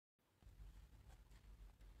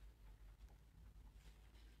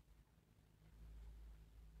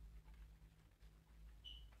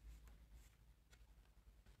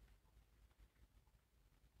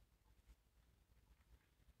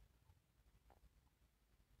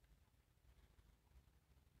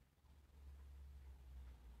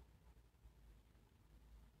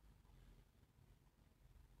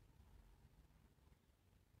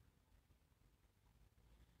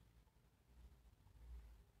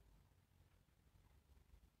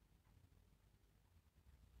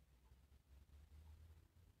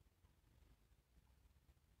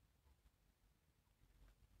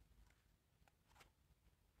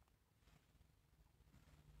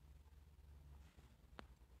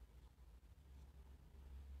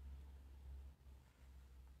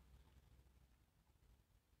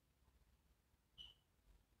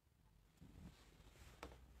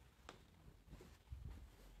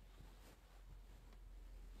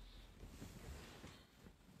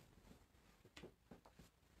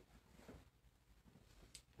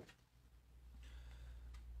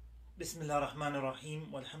بسم الله الرحمن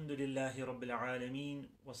الرحيم والحمد لله رب العالمين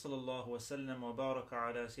وصلى الله وسلم وبارك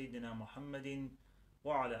على سيدنا محمد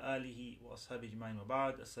وعلى آله وأصحابه أجمعين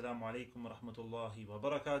وبعد. Assalamu alaikum wa rahmatullahi wa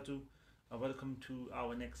barakatuh. Welcome to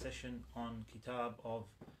our next session on Kitab of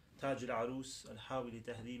al-Arus, al-Hawi, Li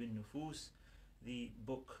Tahdhib, al-Nufus, the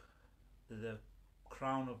book, the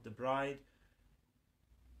crown of the bride,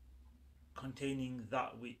 containing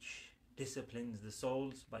that which disciplines the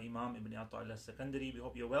souls, by Imam Ibn Atā'illah Sakandari. We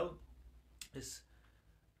hope you're well. It's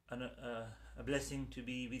a blessing to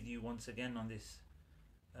be with you once again on this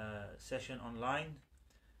session online.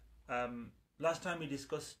 Last time we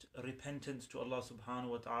discussed repentance to Allah subhanahu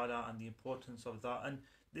wa ta'ala and the importance of that, and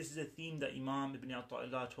this is a theme that Imam Ibn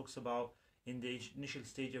Atā'illah talks about in the initial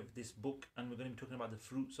stage of this book, and we're going to be talking about the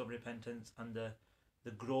fruits of repentance and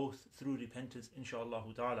the growth through repentance, inshallah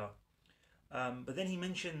ta'ala. But then he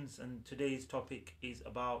mentions, and today's topic is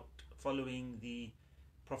about following the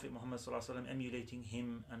Prophet Muhammad sallallahu alaihi wasallam, emulating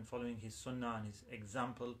him and following his sunnah and his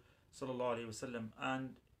example sallallahu alaihi wasallam.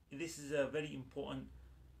 And this is a very important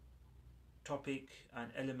topic and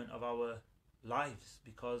element of our lives,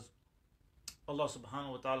 because Allah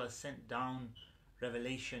subhanahu wa ta'ala sent down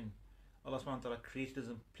revelation. Allah subhanahu wa ta'ala created us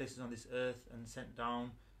and placed us on this earth and sent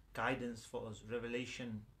down guidance for us,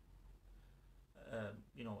 revelation,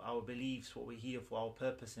 our beliefs, what we're here for, our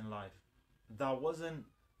purpose in life. That wasn't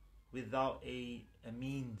without a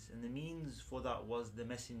means, and the means for that was the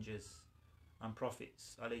messengers and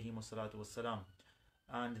prophets alayhi wassalatu wassalam.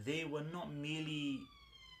 And they were not merely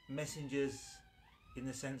messengers in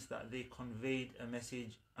the sense that they conveyed a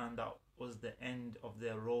message and that was the end of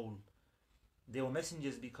their role. They were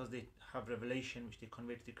messengers because they have revelation which they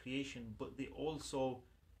convey to the creation, but they also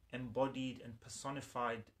embodied and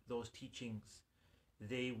personified those teachings.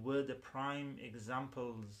 They were the prime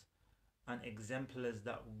examples and exemplars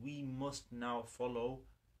that we must now follow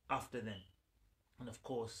after them. And of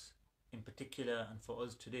course, in particular, and for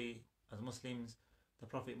us today as Muslims, the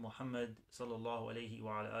Prophet Muhammad sallallahu alaihi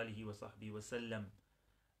wa alihi wa sahbihi wasallam.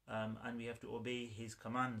 And we have to obey his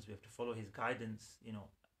commands, we have to follow his guidance.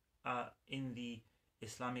 In the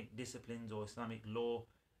Islamic disciplines or Islamic law,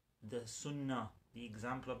 the sunnah, the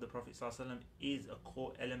example of the Prophet ﷺ, is a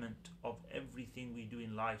core element of everything we do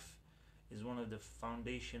in life, is one of the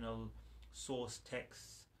foundational source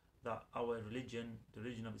texts that our religion, the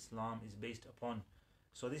religion of Islam, is based upon.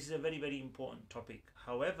 So this is a very, very important topic.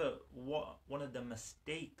 However, one of the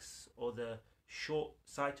mistakes or the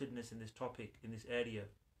short-sightedness in this topic, in this area,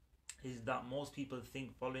 is that most people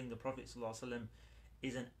think following the Prophet ﷺ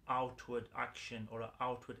is an outward action or an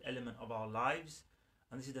outward element of our lives.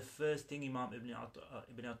 And this is the first thing Imam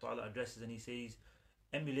Ibn Atā'illah addresses, and he says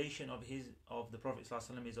emulation of the Prophet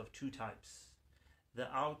ﷺ is of two types, the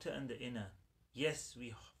outer and the inner. Yes,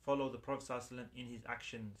 we follow the Prophet ﷺ in his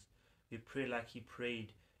actions. We pray like he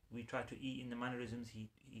prayed. We try to eat in the mannerisms he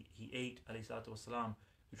ate, alayhi salatu wasalam.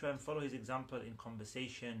 We try and follow his example in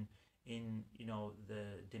conversation, in the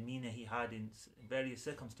demeanor he had in various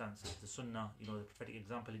circumstances, the sunnah, the prophetic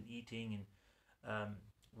example in eating, in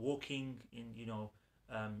walking, in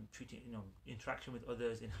treating, interaction with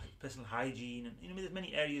others, in personal hygiene, and there's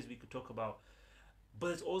many areas we could talk about. But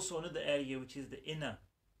there's also another area which is the inner,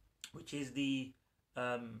 which is the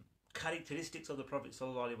characteristics of the Prophet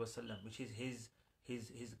sallallahu alaihi wasallam, which is his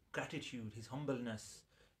gratitude, his humbleness,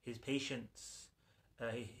 his patience,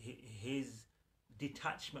 his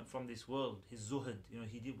detachment from this world, his zuhud.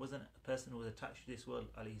 He wasn't a person who was attached to this world,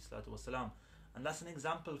 alayhi salatu wasalam. And that's an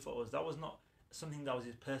example for us. That was not something that was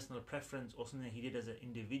his personal preference or something that he did as an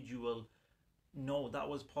individual. No, that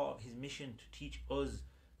was part of his mission to teach us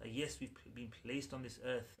that yes, we've been placed on this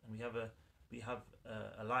earth and we have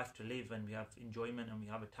a life to live, and we have enjoyment and we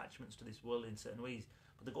have attachments to this world in certain ways.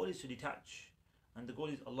 But the goal is to detach, and the goal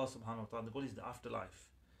is Allah subhanahu wa ta'ala. The goal is the afterlife.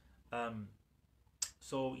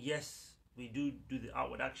 So yes, we do the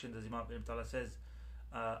outward actions as Imam Ibn Atā'illah says,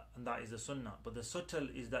 and that is the sunnah. But the subtle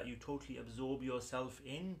is that you totally absorb yourself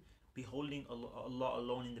in beholding Allah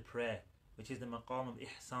alone in the prayer, which is the maqam of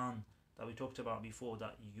ihsan that we talked about before,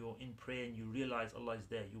 that you're in prayer and you realize Allah is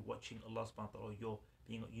there, you're watching Allah subhanahu wa ta'ala,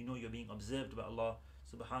 you're being observed by Allah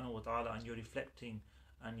subhanahu wa ta'ala, and you're reflecting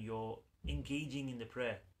and you're engaging in the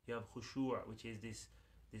prayer. You have khushu', which is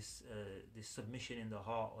this submission in the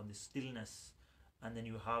heart, or this stillness. And then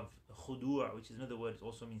you have khudu', which is another word, it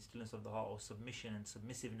also means stillness of the heart or submission and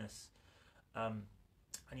submissiveness. And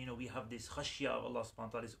we have this khashya of Allah subhanahu wa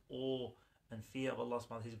ta'ala, this awe and fear of Allah subhanahu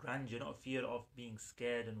wa ta'ala, his grandeur, not a fear of being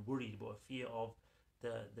scared and worried, but a fear of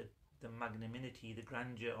the magnanimity, the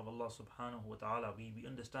grandeur of Allah subhanahu wa ta'ala. We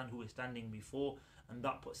understand who we're standing before, and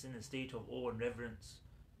that puts in a state of awe and reverence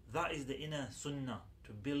that is the inner sunnah,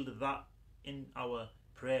 to build that in our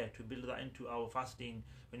prayer, to build that into our fasting,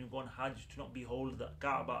 when we go on Hajj, to not behold the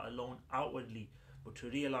Kaaba alone outwardly, but to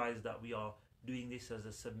realize that we are doing this as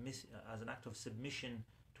as an act of submission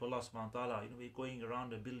to Allah subhanahu wa ta'ala. We're going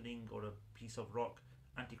around a building or a piece of rock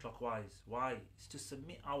anti-clockwise. Why? It's to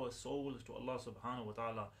submit our souls to Allah subhanahu wa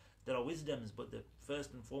ta'ala. There are wisdoms, but the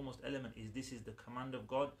first and foremost element is this is the command of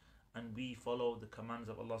God, and we follow the commands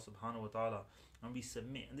of Allah subhanahu wa ta'ala, and we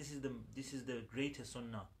submit. And this is the greatest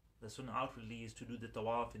sunnah. The sunnah outwardly is to do the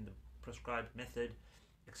tawaf in the prescribed method,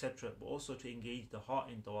 etc., but also to engage the heart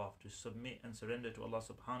in tawaf, to submit and surrender to Allah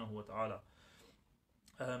subhanahu wa ta'ala.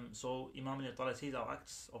 So Imam Ibn Atā'illah says our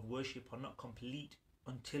acts of worship are not complete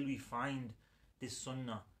until we find this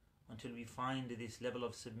sunnah, until we find this level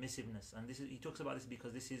of submissiveness. And he talks about this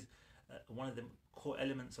because this is one of the core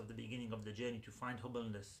elements of the beginning of the journey, to find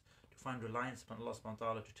humbleness, to find reliance upon Allah subhanahu wa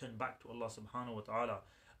ta'ala, to turn back to Allah subhanahu wa ta'ala.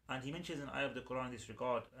 And he mentions an ayah of the Qur'an in this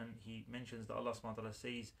regard, and he mentions that Allah subhanahu wa ta'ala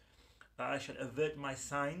says, I shall avert my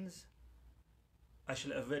signs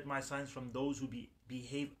from those who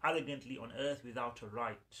behave arrogantly on earth without a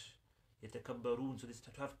right. يَتَكَبَّرُونَ. So this,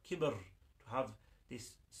 to have kibr, to have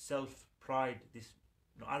this self-pride, this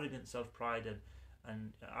arrogant self-pride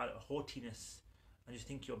and haughtiness, and just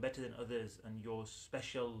think you're better than others and you're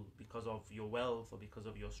special because of your wealth or because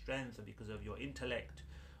of your strength or because of your intellect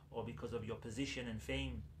or because of your position and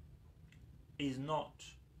fame, is not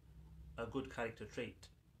a good character trait.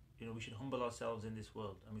 We should humble ourselves in this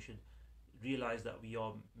world, and we should realize that we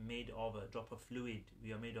are made of a drop of fluid.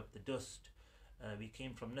 We are made of the dust. We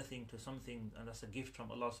came from nothing to something, and that's a gift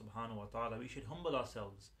from Allah subhanahu wa ta'ala. We should humble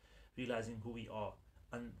ourselves, realizing who we are.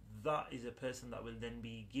 And that is a person that will then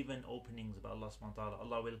be given openings by Allah subhanahu wa ta'ala.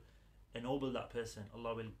 Allah will ennoble that person.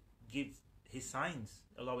 Allah will give His signs.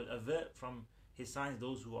 Allah will avert from His signs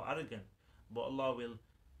those who are arrogant. But Allah will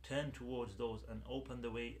turn towards those and open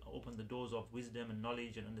the doors of wisdom and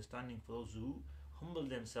knowledge and understanding for those who humble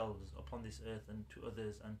themselves upon this earth and to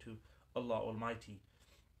others and to Allah Almighty.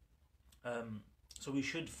 So we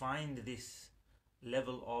should find this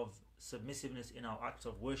level of submissiveness in our acts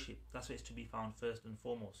of worship. That's where it's to be found first and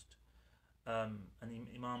foremost. And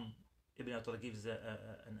Imam Ibn Atā'illah gives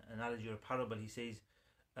an analogy or a parable. He says,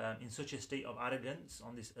 in such a state of arrogance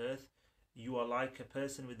on this earth, you are like a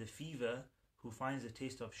person with a fever who finds the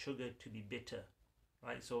taste of sugar to be bitter.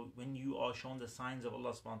 Right? So when you are shown the signs of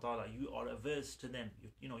Allah subhanahu wa ta'ala, you are averse to them.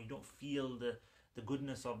 You don't feel the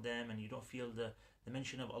goodness of them, and you don't feel the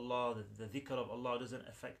mention of Allah, the dhikr of Allah doesn't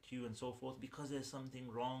affect you and so forth, because there's something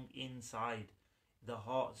wrong inside the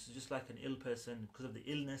heart. It's just like an ill person, because of the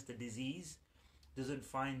illness, the disease, doesn't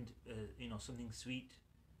find something sweet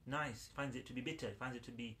nice, finds it to be bitter, finds it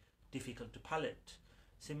to be difficult to palate.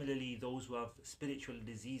 Similarly, those who have spiritual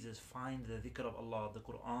diseases find the dhikr of Allah, the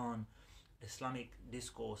Qur'an, Islamic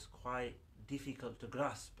discourse quite difficult to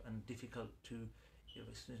grasp and difficult to,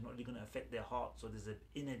 it's not really going to affect their heart. So there's an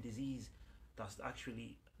inner disease that's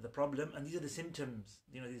actually the problem, and these are the symptoms.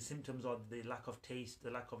 These symptoms are the lack of taste,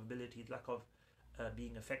 the lack of ability, the lack of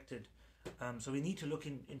being affected. So we need to look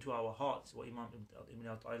into our hearts, what Imam Ibn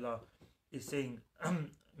Atā'illah is saying.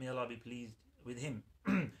 May Allah be pleased with him.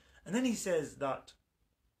 And then he says that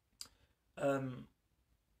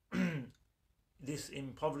this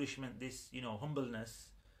impoverishment, this humbleness,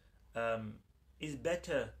 is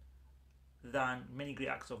better than many great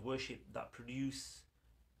acts of worship that produce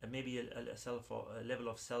maybe a level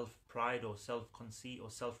of self-pride or self-conceit or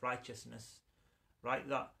self-righteousness, right?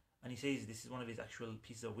 And he says this is one of his actual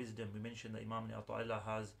pieces of wisdom. We mentioned that Imam Ibn Atā'illah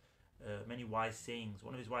has many wise sayings.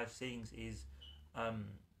 One of his wise sayings is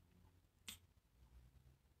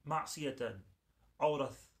معصية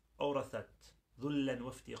أورثت ذلا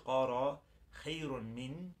وافتقارا خير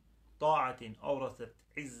من طاعة أورثت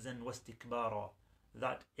عزا واستكبارا.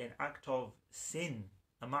 That an act of sin,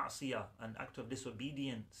 a ma'siyah, an act of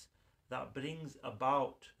disobedience that brings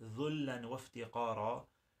about dhullan waftiqara,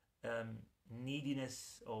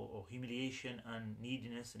 neediness or humiliation and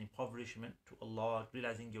neediness and impoverishment to Allah,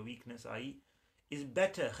 realizing your weakness, i.e., is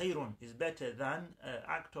better, khayrun, is better than an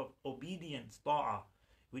act of obedience, ta'ah,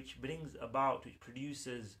 which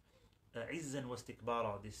produces izzan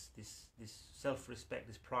wastikbara, this self-respect,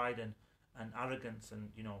 this pride and arrogance, and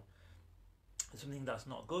something that's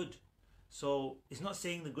not good. So it's not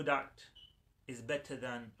saying the good act is better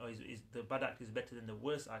than, or is the bad act is better than the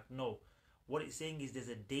worst act. No, what it's saying is there's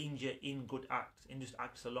a danger in good acts, in just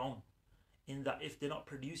acts alone, in that if they're not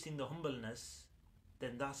producing the humbleness,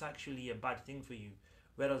 then that's actually a bad thing for you.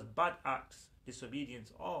 Whereas bad acts,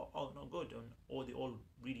 disobedience, are not good, or they all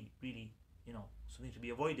really something to be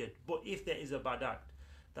avoided. But if there is a bad act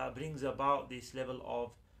that brings about this level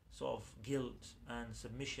of sort of guilt and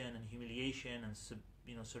submission and humiliation and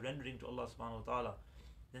surrendering to Allah subhanahu wa ta'ala,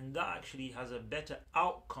 then that actually has a better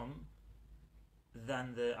outcome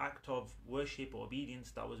than the act of worship or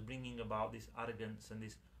obedience that was bringing about this arrogance and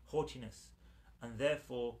this haughtiness. And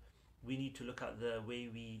therefore we need to look at the way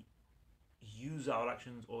we use our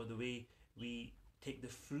actions, or the way we take the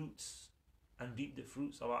fruits and reap the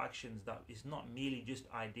fruits of our actions. That it's not merely just,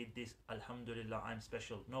 I did this, alhamdulillah, I'm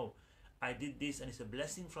special. No, I did this and it's a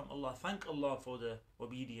blessing from Allah. Thank Allah for the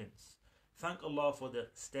obedience. Thank Allah for the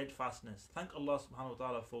steadfastness. Thank Allah subhanahu wa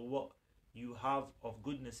ta'ala for what you have of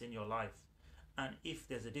goodness in your life. And if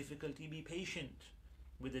there's a difficulty, be patient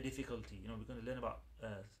with the difficulty. We're going to learn about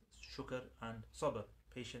shukr and sabr,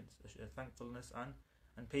 patience, thankfulness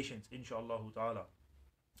and patience, inshaAllah ta'ala.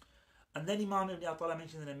 And then Imam Ibn Atā'illah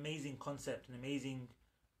mentions an amazing concept, an amazing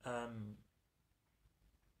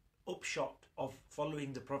upshot of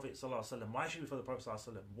following the Prophet ﷺ. Why should we follow the Prophet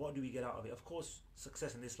ﷺ? What do we get out of it? Of course,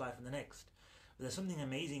 success in this life and the next. But there's something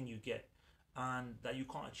amazing you get, and that you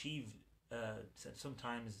can't achieve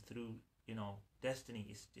sometimes through destiny.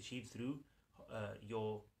 It's achieved through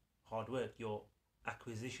your hard work, your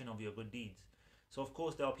acquisition of your good deeds. So of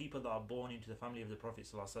course there are people that are born into the family of the Prophet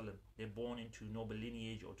ﷺ. They're born into noble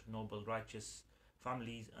lineage or to noble righteous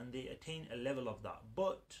families, and they attain a level of that.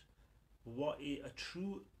 But what a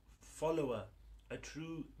true follower, a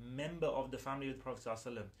true member of the family of the Prophet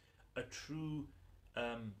ﷺ, a true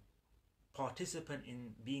participant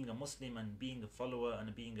in being a Muslim and being a follower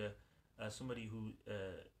and being somebody who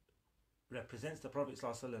represents the Prophet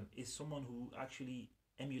ﷺ, is someone who actually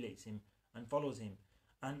emulates him and follows him.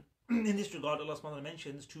 And in this regard, Allah subhanahu wa ta'ala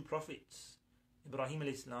mentions two prophets, Ibrahim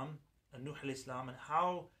alayhi salam and Nuh alayhi salam, and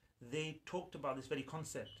how they talked about this very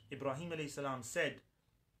concept. Ibrahim alayhi salam said,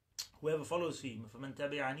 whoever follows me, فَمَنْ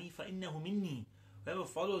تَبِعَنِي فَإِنَّهُ مِنِّي, whoever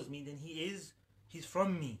follows me, then he's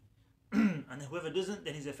from me. And whoever doesn't,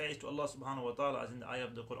 then his affair is to Allah subhanahu wa ta'ala, as in the ayah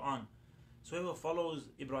of the Qur'an. So whoever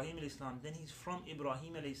follows Ibrahim alayhi salam, then he's from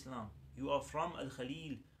Ibrahim alayhi salam. You are from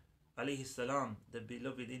al-Khalil alayhi salam, the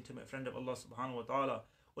beloved intimate friend of Allah subhanahu wa ta'ala.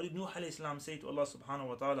 What did Nuh alayhi salam say to Allah subhanahu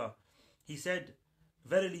wa ta'ala? He said,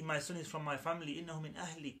 verily my son is from my family, innahu min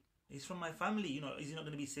ahli. He's from my family. Is he not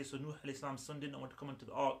going to be saved? So Nuh alayhi salam's son didn't want to come into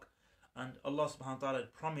the ark, and Allah subhanahu wa ta'ala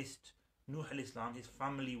had promised Nuh alayhi salam his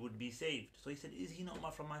family would be saved. So he said, is he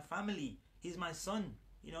not from my family? He's my son.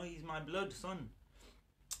 He's my blood son.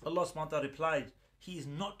 Allah subhanahu wa ta'ala replied, he is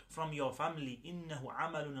not from your family. Innahu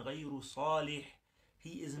amalun ghayru salih.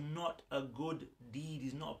 He is not a good deed.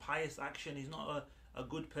 He's not a pious action. He's not a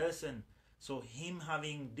good person. So him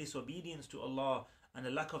having disobedience to Allah and a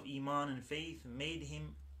lack of iman and faith made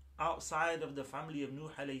him outside of the family of Nuh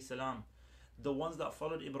alayhi salam. The ones that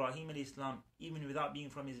followed Ibrahim alayhi salam, even without being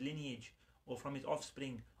from his lineage or from his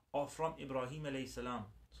offspring, are from Ibrahim alayhi salam.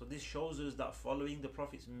 So this shows us that following the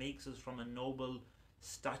prophets makes us from a noble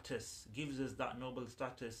status, gives us that noble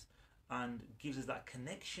status, and gives us that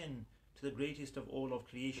connection to the greatest of all of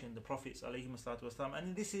creation, the prophets alayhi salatu wasalam.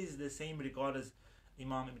 And this is the same regard as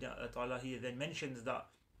Imam Ibn Atā'illah here then mentions that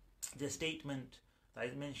the statement that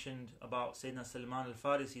is mentioned about Sayyidina Salman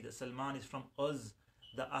al-Farisi, that Salman is from us,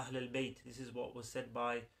 the Ahl al-Bayt. This is what was said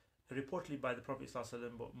reportedly by the Prophet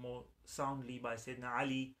ﷺ, but more soundly by Sayyidina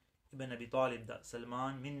Ali ibn Abi Talib, that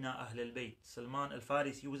Salman minna Ahl al-Bayt. Salman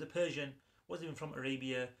al-Farisi, he was a Persian, wasn't even from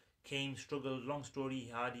Arabia, came, struggled, long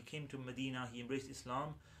story he came to Medina, he embraced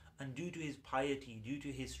Islam, and due to his piety, due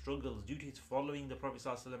to his struggles, due to his following the Prophet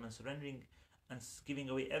ﷺ and surrendering and giving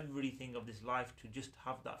away everything of this life to just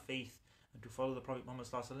have that faith and to follow the Prophet Muhammad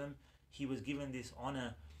ﷺ, he was given this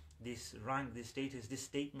honor, this rank, this status, this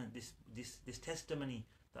statement, this testimony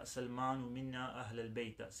that Salman minna Ahl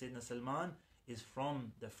al-Bayt, that Sayyidina Salman is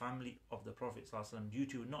from the family of the Prophet ﷺ, due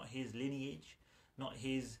to not his lineage, not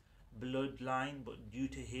his bloodline, but due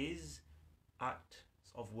to his act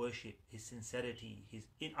of worship, his sincerity, his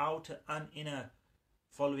outer and inner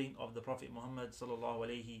following of the Prophet Muhammad sallallahu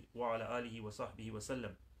alayhi wa ala alihi wa sahbihi wa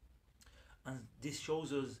sallam. And this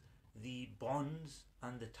shows us the bonds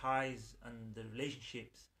and the ties and the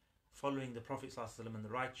relationships following the Prophet sallallahu alayhi wa sallam and the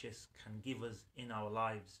righteous can give us in our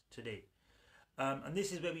lives today. And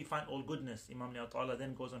this is where we find all goodness. Imam Ibn Atā'illah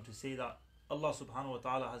then goes on to say that Allah subhanahu wa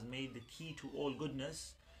ta'ala has made the key to all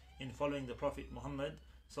goodness in following the Prophet Muhammad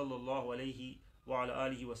sallallahu alayhi wa ala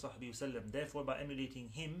alihi wa sahbihi wa sallam. Therefore, by emulating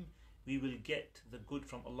him, we will get the good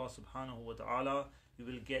from Allah subhanahu wa ta'ala, we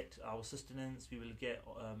will get our sustenance, we will get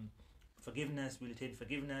forgiveness, we will attain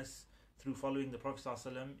forgiveness through following the Prophet sallallahu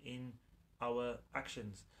alaihi wasallam in our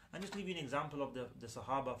actions. And just to give you an example of the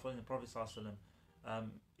Sahaba following the Prophet sallallahu alaihi wasallam,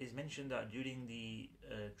 is mentioned that during the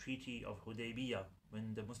Treaty of Hudaybiyah,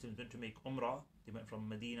 when the Muslims went to make Umrah They went from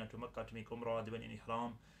Medina to Mecca to make Umrah. They went in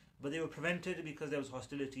Ihram, but they were prevented because there was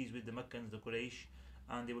hostilities with the Meccans, the Quraysh,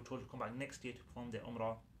 and they were told to come back next year to perform their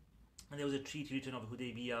Umrah. And there was a treaty written of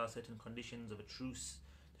Hudaybiyah, certain conditions of a truce,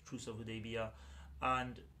 the truce of Hudaybiyah,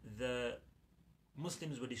 and the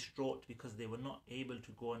Muslims were distraught because they were not able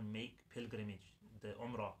to go and make pilgrimage, the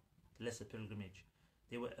Umrah, the lesser pilgrimage.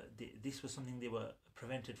 This was something they were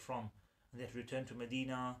prevented from, and they had to return to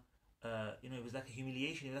Medina. It was like a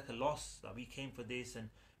humiliation, it was like a loss that we came for this and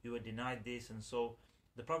we were denied this. And so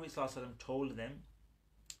the Prophet ﷺ told them,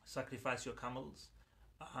 sacrifice your camels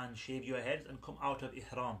and shave your heads and come out of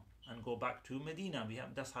Ihram and go back to Medina.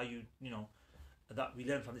 That's how that we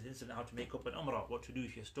learn from this incident how to make up an Umrah, what to do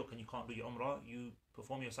if you're stuck and you can't do your Umrah. You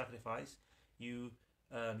perform your sacrifice, you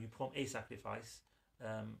perform a sacrifice,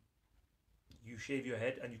 you shave your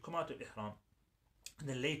head and you come out of Ihram, and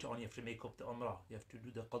then later on you have to make up the Umrah. You have to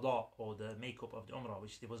do the Qada, or the makeup of the Umrah,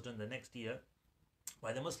 which was done the next year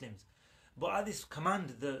by the Muslims. But at this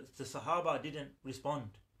command, the Sahaba didn't respond.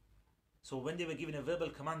 So when they were given a verbal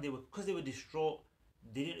command, because they were distraught,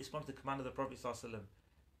 they didn't respond to the command of the Prophet ﷺ.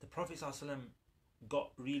 The Prophet ﷺ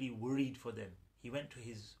got really worried for them. He went to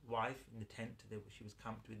his wife in the tent. She was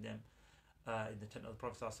camped with them in the tent of the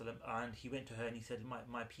Prophet ﷺ, and he went to her and he said,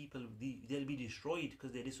 my people, they'll be destroyed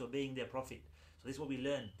because they're disobeying their Prophet. So this is what we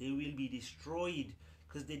learn. They will be destroyed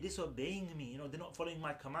because they're disobeying me. They're not following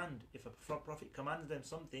my command. If a Prophet commands us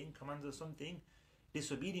something,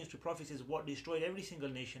 disobedience to prophets is what destroyed every single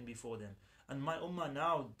nation before them. And my ummah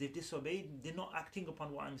now, they've disobeyed, they're not acting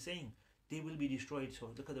upon what I'm saying. They will be destroyed. So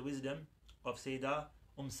look at the wisdom of Sayyidah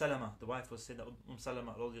Salama. The wife was Sayyidah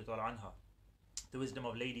Salama radiyallahu anha. The wisdom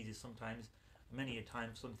of ladies is sometimes, many a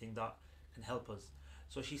time, something that can help us.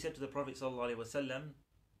 So she said to the Prophet sallallahu alaihi wasallam,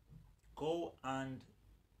 go and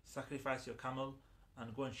sacrifice your camel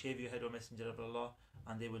and go and shave your head, O Messenger of Allah,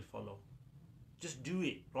 and they will follow. Just do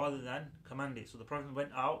it rather than command it. So the Prophet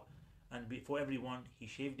went out, and before everyone, he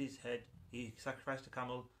shaved his head, he sacrificed a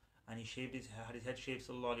camel, and he had his head shaved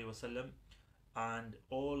sallallahu alaihi wasallam. And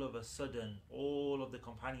all of a sudden, all of the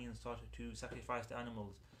companions started to sacrifice the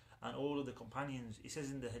animals. And all of the companions, it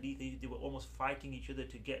says in the hadith, they were almost fighting each other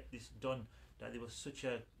to get this done. That there was such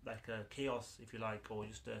a chaos, if you like, or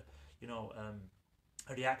just a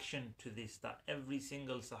reaction to this, that every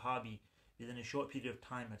single Sahabi within a short period of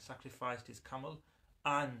time had sacrificed his camel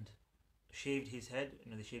and shaved his head.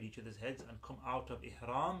 They shaved each other's heads and come out of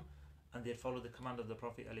Ihram, and they followed the command of the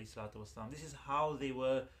Prophet ﷺ. This is how they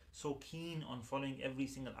were so keen on following every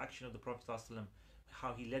single action of the Prophet ﷺ,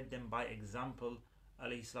 how he led them by example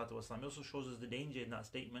ﷺ. It also shows us the danger in that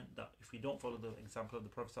statement, that if we don't follow the example of the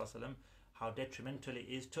Prophet ﷺ, how detrimental it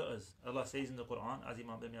is to us. Allah says in the Qur'an, as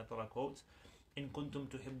Imam Ibn Atā'illah quotes, إن كنتم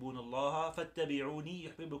تحبون الله فاتبعوني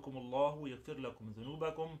يحببكم الله ويغفر لكم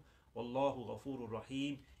ذنوبكم والله غفور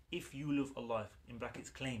رحيم. If you love Allah, in brackets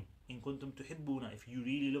claim, إن كنتم تحبون, if you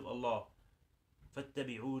really love Allah,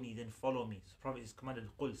 فاتبعوني, then follow me. So Prophet is commanded,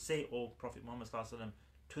 قل, say, O Prophet Muhammad ﷺ,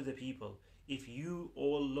 to the people, if you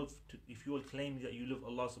all claim that you love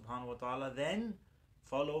Allah subhanahu wa ta'ala, then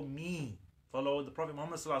follow me, follow the Prophet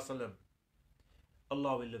Muhammad ﷺ.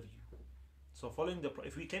 Allah will love you. So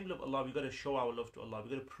if we claim to love Allah, we've got to show our love to Allah.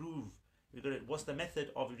 We've got to prove. What's the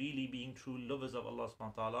method of really being true lovers of Allah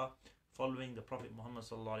subhanahu wa ta'ala? Following the Prophet Muhammad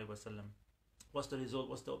sallallahu alaihi wasallam. What's the result?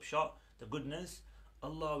 What's the upshot? The goodness?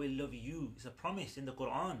 Allah will love you. It's a promise in the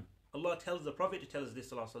Quran. Allah tells the Prophet to tell us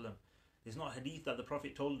this sallallahu alaihi wasallam. There's not a hadith that the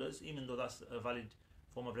Prophet told us, even though that's a valid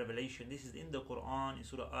form of revelation. This is in the Quran, in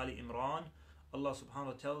Surah Ali Imran. Allah subhanahu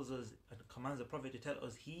wa ta'ala tells us and commands the Prophet to tell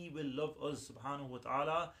us He will love us subhanahu wa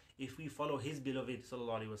ta'ala if we follow His beloved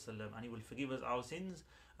sallallahu alaihi wasallam, and He will forgive us our sins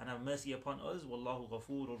and have mercy upon us. Wallahu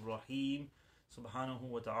ghafurur rahim subhanahu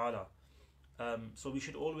wa ta'ala. So we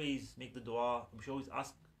should always make the dua. We should always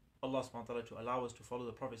ask Allah subhanahu wa ta'ala to allow us to follow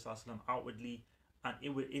the Prophet sallallahu alaihi wasallam outwardly and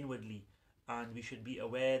inwardly. And we should be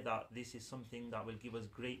aware that this is something that will give us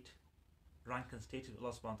great rank and status with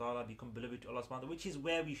Allah subhanahu wa ta'ala, become beloved to Allah subhanahu wa ta'ala, which is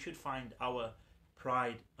where we should find our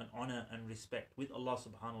pride and honor and respect with Allah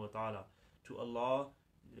subhanahu wa ta'ala. To Allah,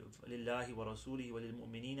 lillahi wa rasulihi wa lil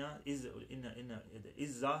mu'minina,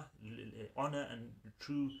 izzah, honor and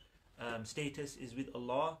true status is with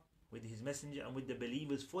Allah, with His messenger, and with the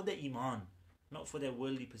believers for their iman, not for their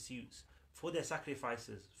worldly pursuits, for their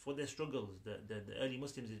sacrifices, for their struggles. The early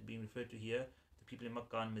Muslims is being referred to here, the people in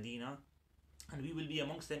Makkah and Medina. And we will be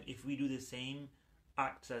amongst them if we do the same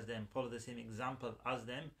acts as them, follow the same example as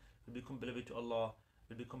them. We become beloved to Allah,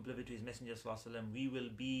 we become beloved to His Messenger sallallahu alaihi wasallam. We will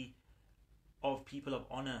be of people of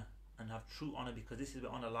honor and have true honor, because this is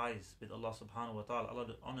where honor lies with Allah subhanahu wa ta'ala.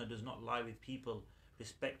 Honor does not lie with people.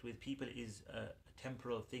 respect with people is a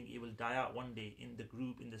temporal thing. It will die out one day in the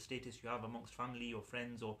group, in the status you have amongst family or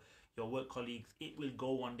friends or your work colleagues. It will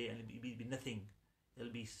go one day and it'll be nothing.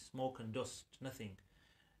 It'll be smoke and dust, nothing.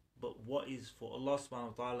 But what is for Allah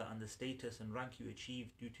subhanahu wa ta'ala and the status and rank you achieve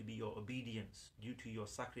due to be your obedience, due to your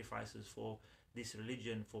sacrifices for this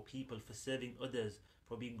religion, for people, for serving others,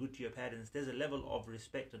 for being good to your parents, there's a level of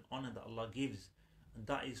respect and honor that Allah gives. And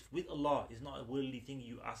that is with Allah. It's not a worldly thing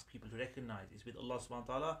you ask people to recognize. It's with Allah subhanahu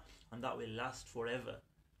wa ta'ala, and that will last forever.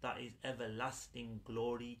 That is everlasting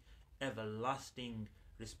glory, everlasting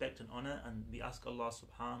respect and honor, and we ask Allah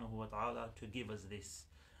subhanahu wa ta'ala to give us this.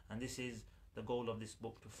 And this is the goal of this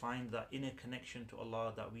book, to find that inner connection to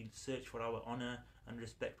Allah, that we search for our honor and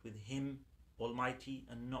respect with Him Almighty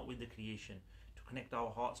and not with the creation, to connect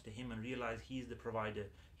our hearts to Him and realize He is the provider,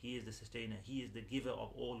 He is the sustainer, He is the giver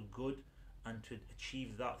of all good, and to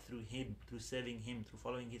achieve that through Him, through serving Him, through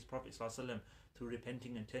following His Prophet ﷺ, through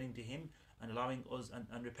repenting and turning to Him and allowing us,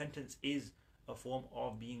 and repentance is a form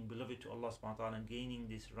of being beloved to Allah subhanahu wa ta'ala and gaining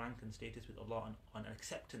this rank and status with Allah and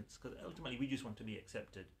acceptance, because ultimately we just want to be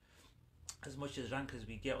accepted. As much as rank as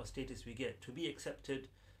we get or status we get, to be accepted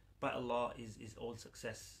by Allah is all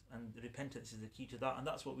success, and repentance is the key to that. And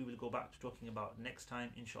that's what we will go back to talking about next time,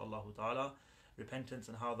 inshallah ta'ala. Repentance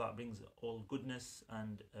and how that brings all goodness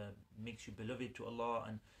and makes you beloved to Allah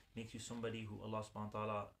and makes you somebody who Allah subhanahu wa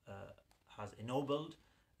ta'ala has ennobled.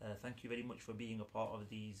 Thank you very much for being a part of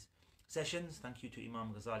these sessions. Thank you to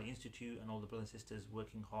Imam Ghazali Institute and all the brothers and sisters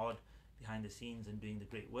working hard behind the scenes and doing the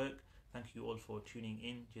great work. Thank you all for tuning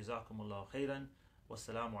in. Jazakumullah khairan.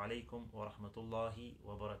 Wassalamu alaikum wa rahmatullahi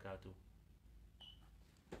wa barakatuh.